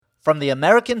From the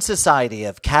American Society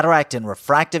of Cataract and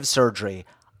Refractive Surgery,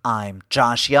 I'm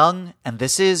Josh Young, and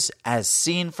this is As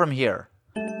Seen From Here.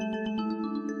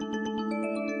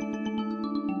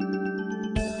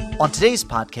 On today's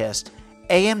podcast,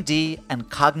 AMD and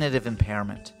cognitive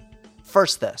impairment.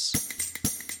 First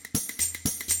this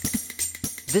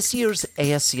year's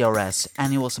ASCRS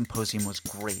annual symposium was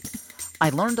great.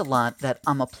 I learned a lot that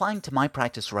I'm applying to my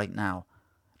practice right now.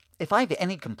 If I have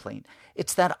any complaint,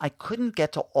 it's that I couldn't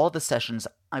get to all the sessions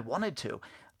I wanted to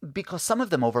because some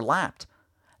of them overlapped.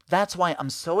 That's why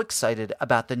I'm so excited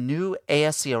about the new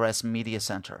ASCRS Media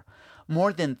Center.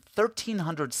 More than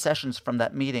 1,300 sessions from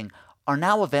that meeting are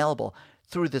now available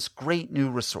through this great new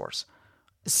resource.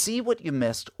 See what you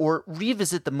missed or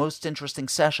revisit the most interesting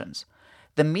sessions.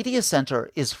 The Media Center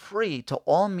is free to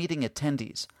all meeting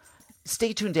attendees.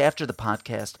 Stay tuned after the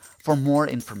podcast for more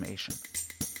information.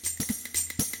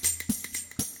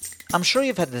 I'm sure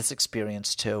you've had this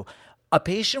experience too. A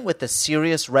patient with a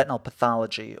serious retinal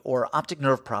pathology or optic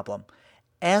nerve problem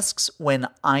asks when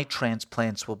eye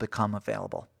transplants will become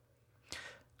available.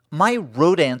 My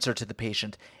rote answer to the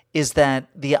patient is that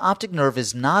the optic nerve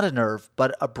is not a nerve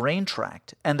but a brain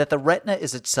tract, and that the retina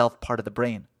is itself part of the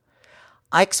brain.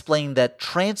 I explained that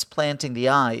transplanting the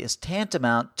eye is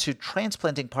tantamount to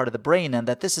transplanting part of the brain, and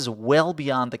that this is well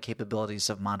beyond the capabilities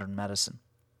of modern medicine.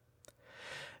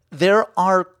 There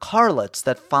are correlates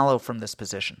that follow from this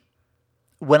position.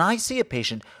 When I see a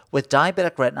patient with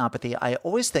diabetic retinopathy, I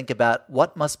always think about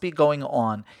what must be going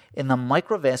on in the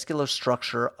microvascular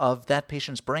structure of that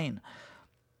patient's brain.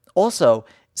 Also,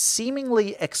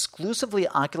 seemingly exclusively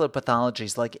ocular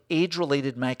pathologies like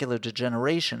age-related macular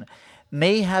degeneration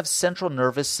may have central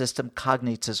nervous system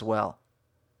cognates as well.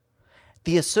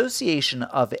 The association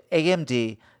of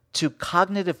AMD to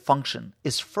cognitive function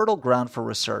is fertile ground for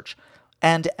research,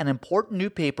 and an important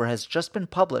new paper has just been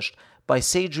published by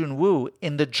Joon Woo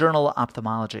in the journal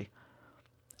Ophthalmology.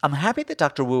 I'm happy that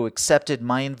Dr. Woo accepted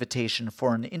my invitation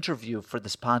for an interview for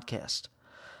this podcast.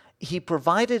 He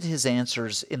provided his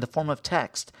answers in the form of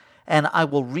text, and I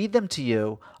will read them to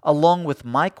you along with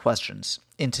my questions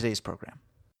in today's program.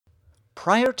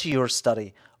 Prior to your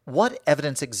study, what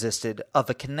evidence existed of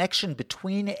a connection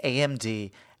between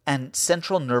AMD and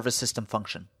central nervous system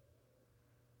function?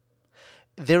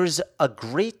 There is a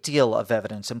great deal of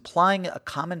evidence implying a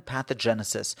common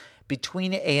pathogenesis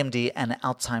between AMD and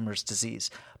Alzheimer's disease,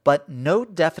 but no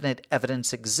definite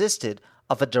evidence existed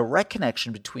of a direct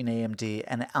connection between AMD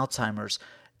and Alzheimer's,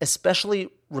 especially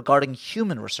regarding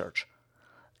human research.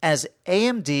 As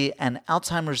AMD and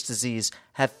Alzheimer's disease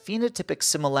have phenotypic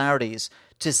similarities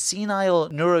to senile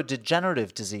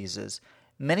neurodegenerative diseases,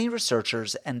 many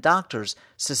researchers and doctors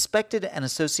suspected an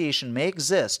association may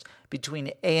exist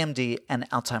between AMD and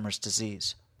Alzheimer's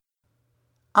disease.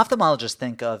 Ophthalmologists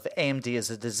think of AMD as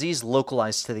a disease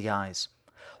localized to the eyes.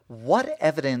 What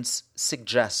evidence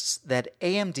suggests that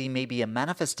AMD may be a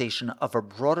manifestation of a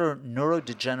broader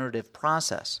neurodegenerative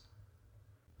process?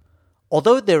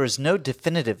 Although there is no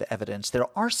definitive evidence, there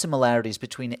are similarities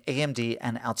between AMD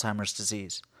and Alzheimer's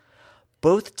disease.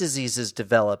 Both diseases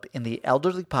develop in the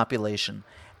elderly population,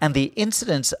 and the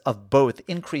incidence of both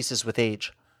increases with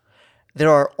age.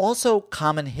 There are also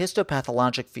common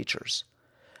histopathologic features.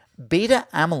 Beta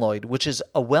amyloid, which is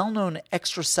a well-known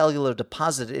extracellular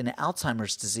deposit in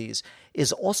Alzheimer's disease,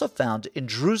 is also found in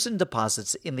drusen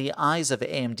deposits in the eyes of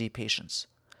AMD patients.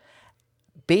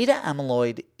 Beta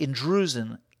amyloid in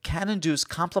drusen can induce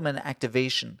complement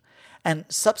activation and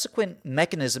subsequent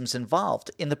mechanisms involved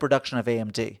in the production of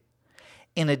AMD.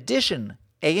 In addition,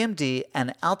 AMD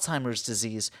and Alzheimer's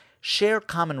disease share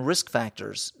common risk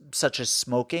factors such as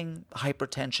smoking,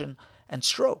 hypertension, and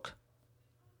stroke.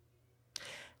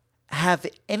 Have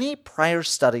any prior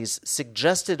studies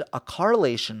suggested a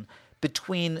correlation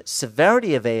between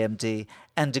severity of AMD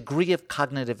and degree of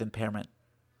cognitive impairment?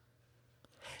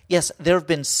 Yes, there have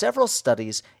been several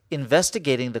studies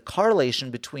investigating the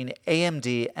correlation between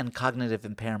AMD and cognitive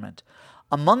impairment.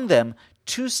 Among them,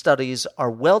 2 studies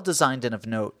are well designed and of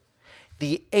note.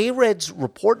 The AREDS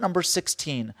report number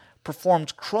 16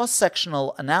 performed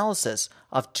cross-sectional analysis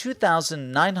of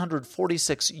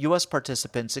 2,946 U.S.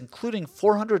 participants, including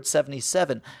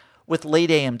 477 with late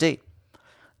AMD.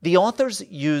 The authors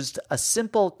used a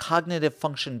simple cognitive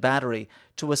function battery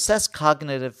to assess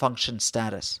cognitive function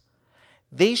status.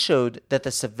 They showed that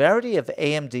the severity of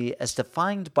AMD as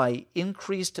defined by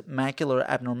increased macular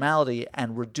abnormality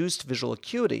and reduced visual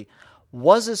acuity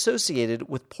was associated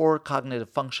with poor cognitive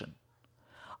function.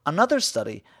 Another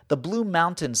study, the Blue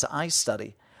Mountains Eye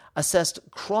Study, assessed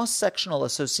cross-sectional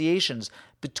associations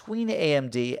between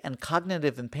AMD and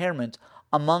cognitive impairment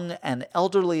among an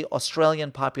elderly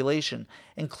Australian population,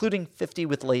 including 50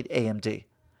 with late AMD.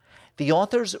 The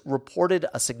authors reported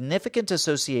a significant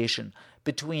association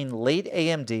between late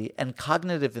AMD and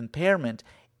cognitive impairment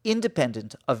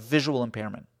independent of visual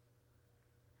impairment.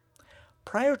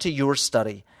 Prior to your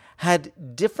study,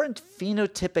 had different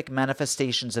phenotypic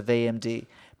manifestations of AMD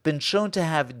been shown to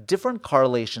have different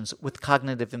correlations with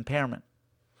cognitive impairment?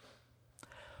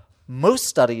 Most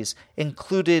studies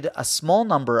included a small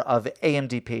number of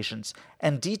AMD patients,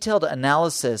 and detailed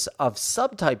analysis of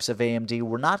subtypes of AMD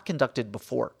were not conducted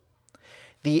before.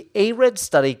 The ARED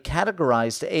study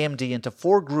categorized AMD into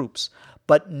 4 groups,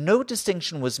 but no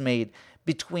distinction was made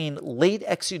between late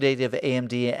exudative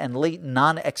AMD and late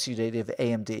non-exudative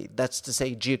AMD, that's to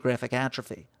say geographic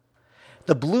atrophy.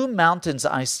 The Blue Mountains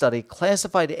Eye study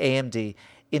classified AMD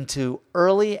into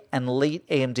early and late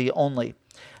AMD only.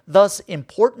 Thus,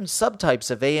 important subtypes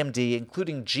of AMD,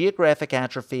 including geographic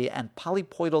atrophy and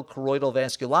polypoidal choroidal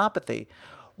vasculopathy,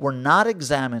 were not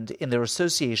examined in their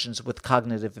associations with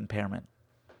cognitive impairment.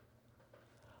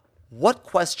 What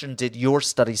question did your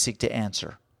study seek to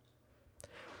answer?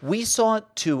 We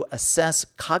sought to assess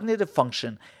cognitive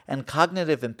function and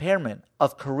cognitive impairment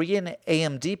of Korean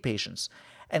AMD patients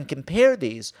and compare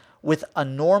these with a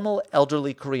normal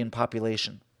elderly Korean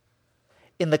population.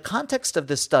 In the context of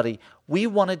this study, we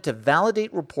wanted to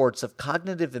validate reports of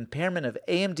cognitive impairment of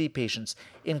AMD patients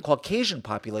in Caucasian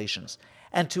populations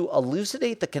and to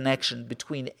elucidate the connection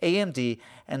between AMD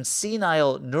and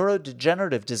senile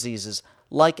neurodegenerative diseases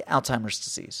like Alzheimer's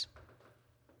disease.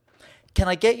 Can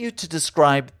I get you to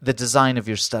describe the design of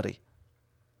your study?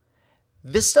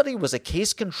 This study was a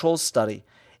case-control study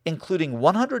including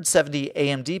 170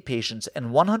 AMD patients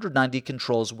and 190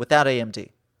 controls without AMD.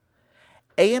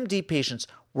 AMD patients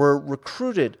were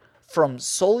recruited from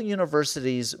Seoul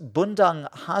University's Bundang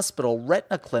Hospital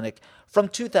Retina Clinic from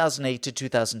 2008 to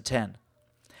 2010.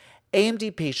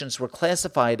 AMD patients were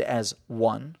classified as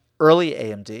 1. Early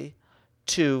AMD,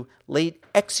 2. Late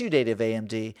exudative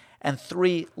AMD, and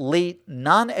 3. Late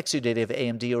non-exudative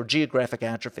AMD or geographic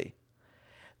atrophy.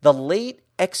 The late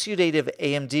exudative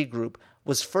AMD group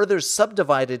was further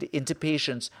subdivided into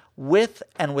patients with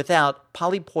and without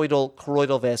polypoidal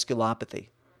choroidal vasculopathy.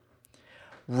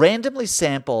 Randomly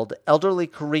sampled elderly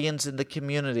Koreans in the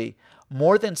community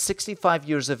more than 65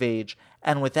 years of age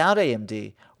and without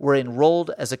AMD were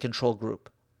enrolled as a control group.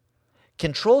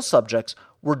 Control subjects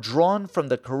were drawn from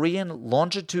the Korean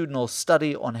Longitudinal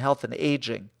Study on Health and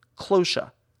Aging,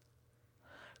 KLOSHA.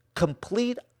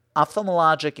 Complete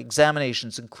ophthalmologic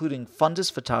examinations, including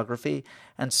fundus photography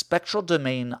and spectral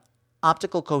domain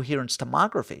optical coherence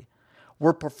tomography,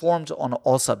 were performed on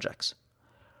all subjects.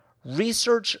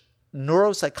 Research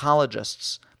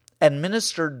neuropsychologists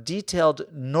administered detailed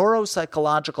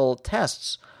neuropsychological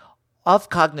tests of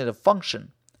cognitive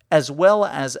function, as well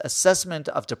as assessment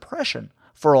of depression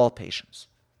for all patients.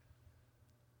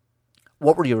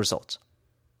 What were your results?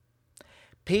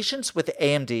 Patients with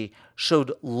AMD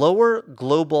showed lower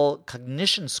global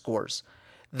cognition scores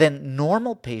than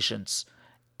normal patients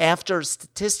after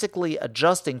statistically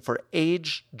adjusting for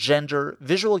age, gender,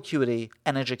 visual acuity,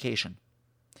 and education.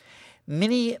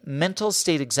 Mini Mental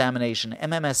State Examination,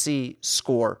 MMSE,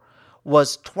 score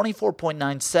was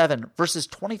 24.97 versus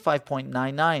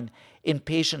 25.99 in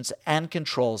patients and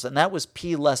controls, and that was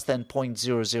p less than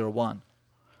 0.001.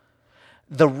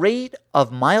 The rate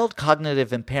of mild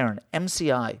cognitive impairment,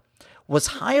 MCI, was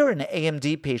higher in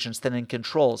AMD patients than in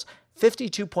controls,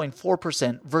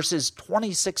 52.4% versus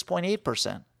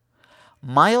 26.8%.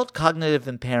 Mild cognitive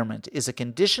impairment is a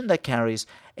condition that carries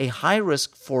a high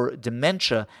risk for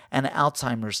dementia and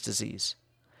Alzheimer's disease.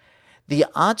 The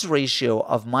odds ratio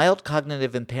of mild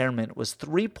cognitive impairment was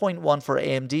 3.1 for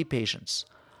AMD patients.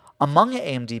 Among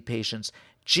AMD patients,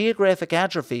 geographic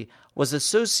atrophy was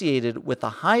associated with the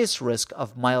highest risk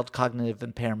of mild cognitive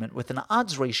impairment with an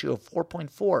odds ratio of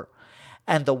 4.4,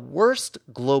 and the worst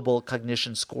global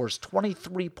cognition scores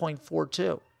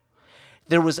 23.42.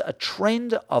 There was a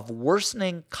trend of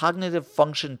worsening cognitive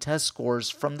function test scores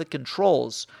from the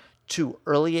controls to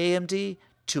early AMD,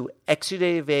 to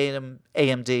exudative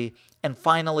AMD, and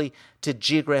finally to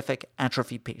geographic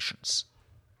atrophy patients.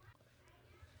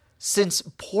 Since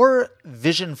poor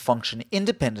vision function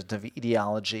independent of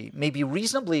etiology may be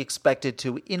reasonably expected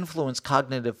to influence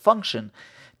cognitive function,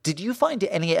 did you find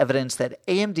any evidence that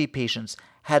AMD patients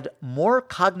had more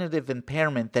cognitive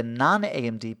impairment than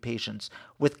non-AMD patients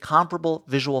with comparable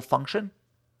visual function?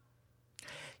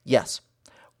 Yes,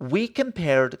 we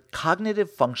compared cognitive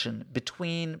function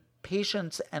between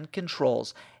patients and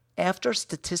controls after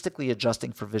statistically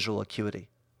adjusting for visual acuity.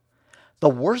 The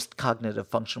worst cognitive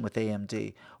function with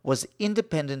AMD was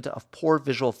independent of poor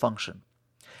visual function.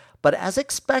 But as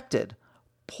expected,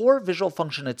 poor visual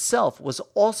function itself was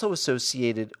also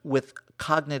associated with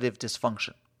cognitive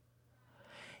dysfunction.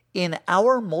 In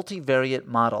our multivariate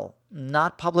model,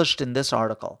 not published in this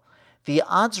article, the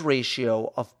odds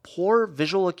ratio of poor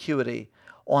visual acuity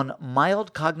on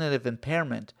mild cognitive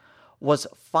impairment was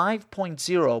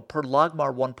 5.0 per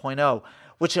logMAR 1.0,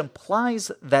 which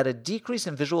implies that a decrease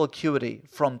in visual acuity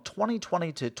from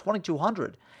 2020 to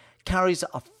 2200 carries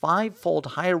a 5-fold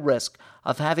higher risk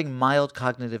of having mild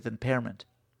cognitive impairment.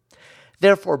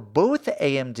 Therefore, both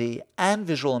AMD and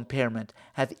visual impairment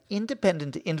have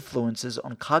independent influences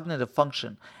on cognitive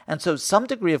function, and so some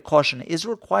degree of caution is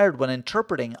required when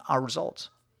interpreting our results.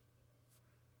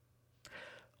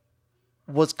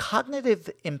 Was cognitive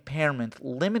impairment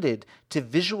limited to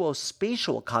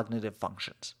visuospatial cognitive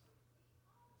functions?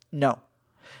 No.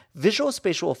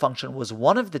 Visuospatial function was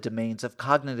one of the domains of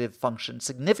cognitive function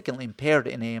significantly impaired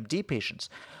in AMD patients,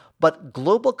 but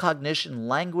global cognition,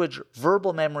 language,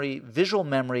 verbal memory, visual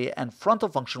memory, and frontal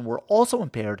function were also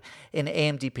impaired in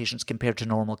AMD patients compared to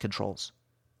normal controls.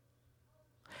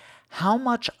 How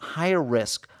much higher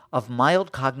risk of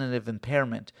mild cognitive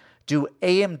impairment do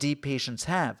AMD patients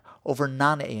have over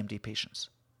non-AMD patients?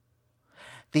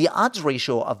 The odds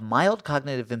ratio of mild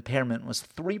cognitive impairment was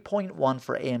 3.1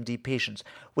 for AMD patients,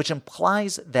 which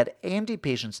implies that AMD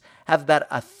patients have about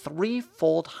a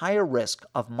 3-fold higher risk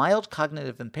of mild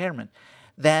cognitive impairment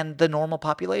than the normal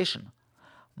population.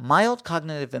 Mild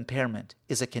cognitive impairment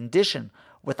is a condition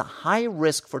with a high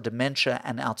risk for dementia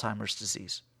and Alzheimer's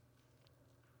disease.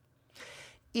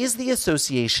 Is the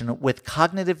association with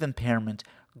cognitive impairment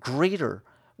greater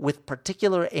with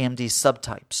particular AMD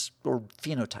subtypes or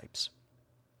phenotypes?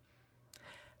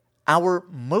 Our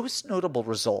most notable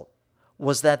result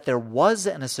was that there was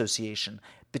an association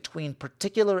between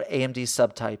particular AMD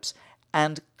subtypes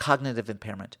and cognitive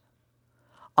impairment.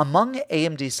 Among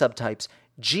AMD subtypes,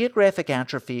 geographic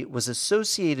atrophy was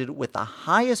associated with the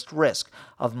highest risk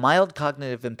of mild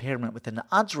cognitive impairment with an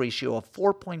odds ratio of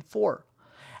 4.4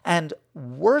 and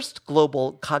worst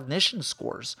global cognition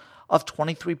scores of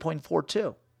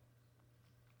 23.42.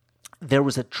 There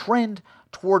was a trend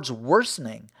towards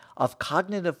worsening of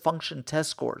cognitive function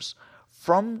test scores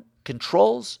from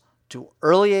controls to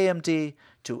early AMD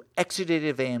to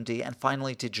exudative AMD and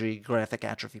finally to geographic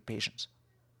atrophy patients.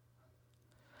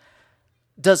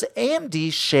 Does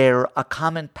AMD share a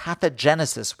common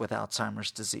pathogenesis with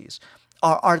Alzheimer's disease?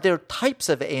 Are there types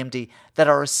of AMD that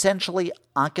are essentially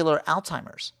ocular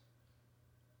Alzheimer's?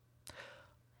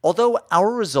 Although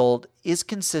our result is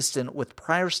consistent with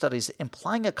prior studies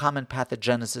implying a common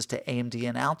pathogenesis to AMD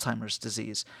and Alzheimer's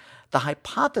disease, the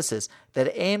hypothesis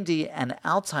that AMD and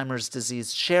Alzheimer's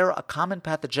disease share a common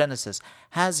pathogenesis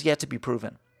has yet to be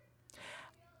proven.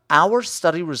 Our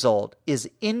study result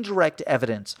is indirect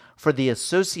evidence for the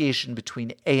association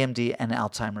between AMD and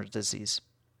Alzheimer's disease.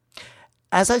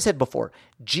 As I said before,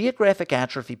 geographic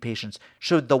atrophy patients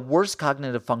showed the worst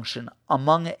cognitive function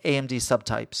among AMD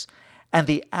subtypes, and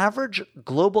the average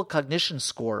global cognition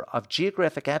score of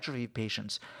geographic atrophy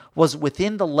patients was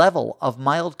within the level of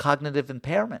mild cognitive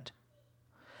impairment.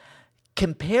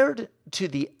 Compared to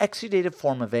the exudative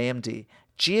form of AMD,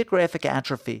 geographic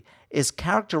atrophy is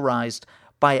characterized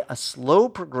by a slow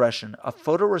progression of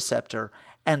photoreceptor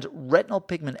and retinal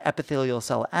pigment epithelial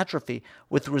cell atrophy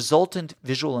with resultant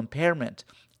visual impairment.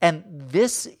 And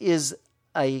this is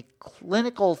a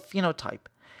clinical phenotype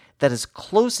that is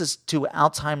closest to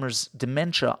Alzheimer's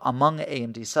dementia among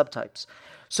AMD subtypes.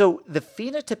 So the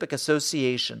phenotypic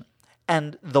association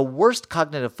and the worst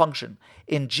cognitive function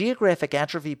in geographic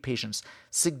atrophy patients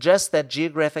suggests that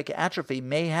geographic atrophy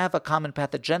may have a common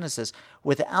pathogenesis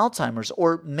with Alzheimer's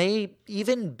or may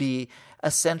even be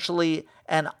essentially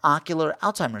an ocular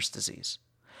Alzheimer's disease.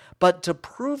 But to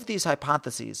prove these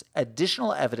hypotheses,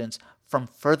 additional evidence from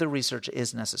further research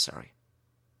is necessary.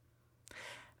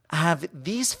 Have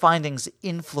these findings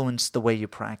influenced the way you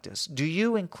practice? Do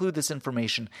you include this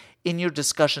information in your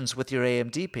discussions with your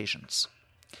AMD patients?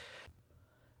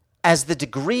 As the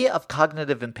degree of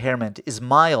cognitive impairment is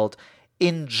mild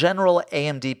in general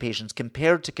AMD patients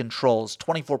compared to controls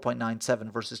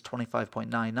 24.97 versus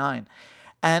 25.99,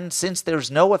 and since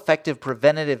there's no effective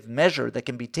preventative measure that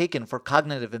can be taken for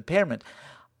cognitive impairment,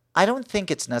 I don't think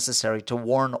it's necessary to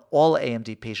warn all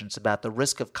AMD patients about the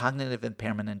risk of cognitive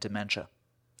impairment and dementia.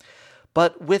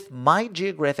 But with my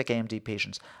geographic AMD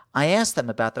patients, I ask them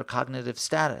about their cognitive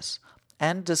status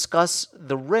and discuss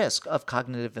the risk of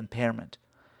cognitive impairment.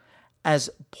 As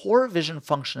poor vision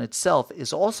function itself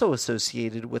is also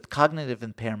associated with cognitive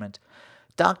impairment,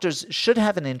 doctors should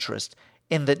have an interest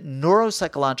in the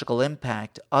neuropsychological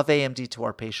impact of AMD to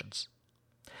our patients.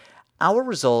 Our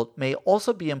result may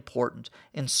also be important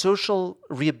in social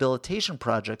rehabilitation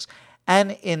projects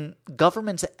and in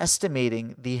governments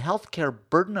estimating the healthcare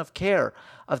burden of care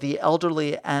of the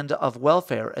elderly and of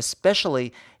welfare,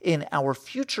 especially in our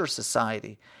future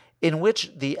society, in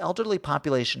which the elderly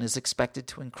population is expected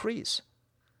to increase.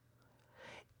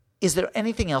 Is there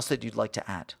anything else that you'd like to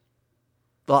add?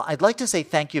 Well, I'd like to say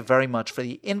thank you very much for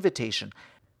the invitation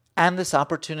and this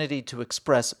opportunity to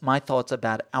express my thoughts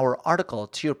about our article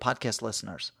to your podcast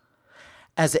listeners.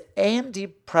 As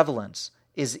AMD prevalence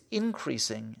is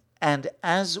increasing and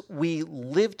as we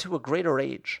live to a greater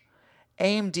age,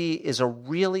 AMD is a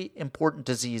really important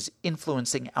disease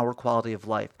influencing our quality of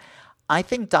life. I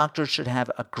think doctors should have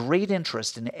a great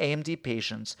interest in AMD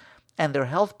patients and their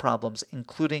health problems,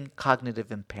 including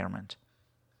cognitive impairment.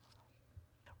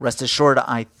 Rest assured,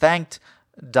 I thanked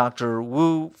Dr.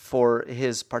 Woo for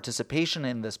his participation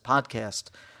in this podcast,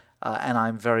 and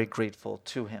I'm very grateful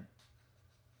to him.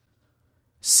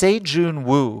 Joon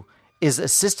Woo is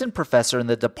assistant professor in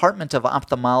the Department of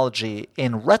Ophthalmology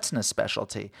in Retina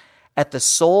specialty at the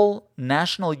Seoul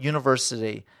National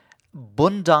University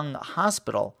Bundang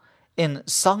Hospital in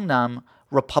Seongnam,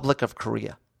 Republic of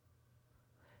Korea.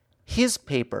 His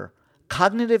paper,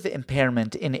 Cognitive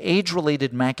Impairment in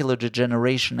Age-Related Macular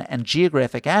Degeneration and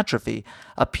Geographic Atrophy,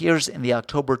 appears in the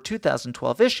October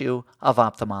 2012 issue of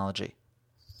Ophthalmology.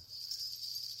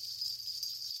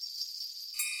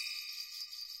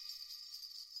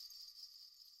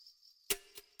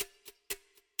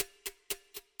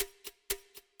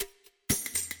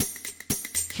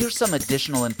 Here's some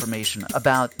additional information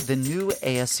about the new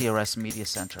ASCRS Media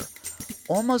Center.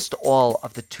 Almost all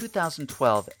of the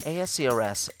 2012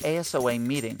 ASCRS ASOA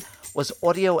meeting was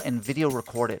audio and video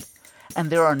recorded, and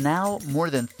there are now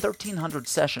more than 1,300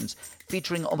 sessions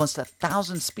featuring almost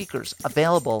 1,000 speakers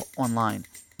available online.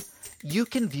 You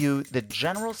can view the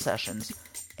general sessions,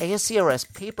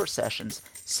 ASCRS paper sessions,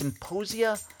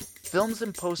 symposia, films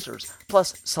and posters,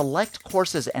 plus select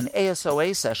courses and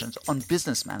ASOA sessions on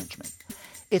business management.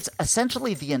 It's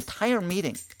essentially the entire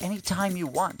meeting anytime you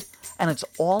want, and it's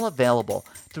all available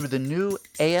through the new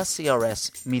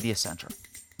ASCRS Media Center.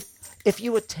 If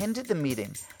you attended the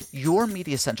meeting, your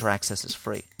Media Center access is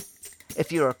free.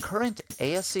 If you're a current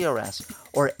ASCRS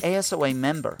or ASOA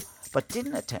member but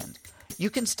didn't attend, you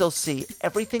can still see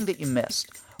everything that you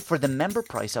missed for the member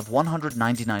price of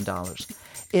 $199.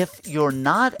 If you're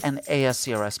not an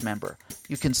ASCRS member,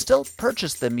 you can still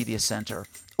purchase the Media Center,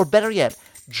 or better yet,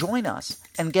 join us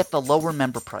and get the lower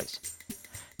member price.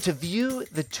 To view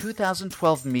the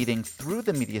 2012 meeting through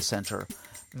the Media Center,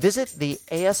 visit the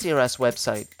ASCRS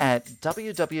website at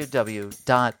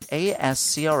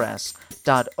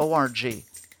www.ascrs.org.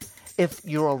 If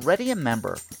you're already a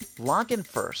member, log in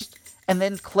first and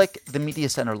then click the Media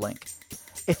Center link.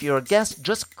 If you're a guest,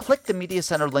 just click the Media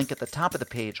Center link at the top of the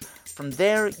page. From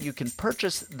there, you can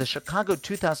purchase the Chicago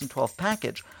 2012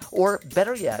 package, or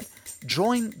better yet,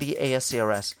 join the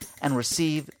ASCRS and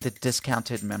receive the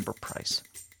discounted member price.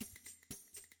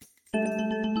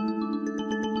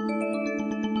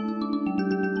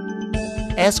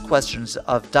 Ask questions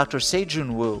of Dr.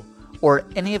 Joon Woo or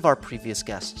any of our previous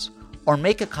guests, or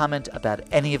make a comment about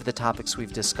any of the topics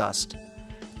we've discussed.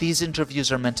 These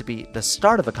interviews are meant to be the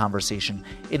start of a conversation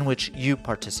in which you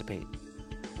participate.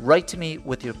 Write to me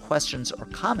with your questions or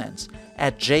comments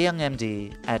at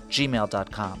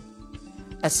jyoungmd@gmail.com.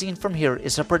 As Seen From Here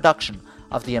is a production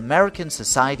of the American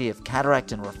Society of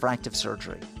Cataract and Refractive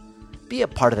Surgery. Be a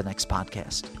part of the next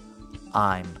podcast.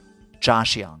 I'm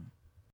Josh Young.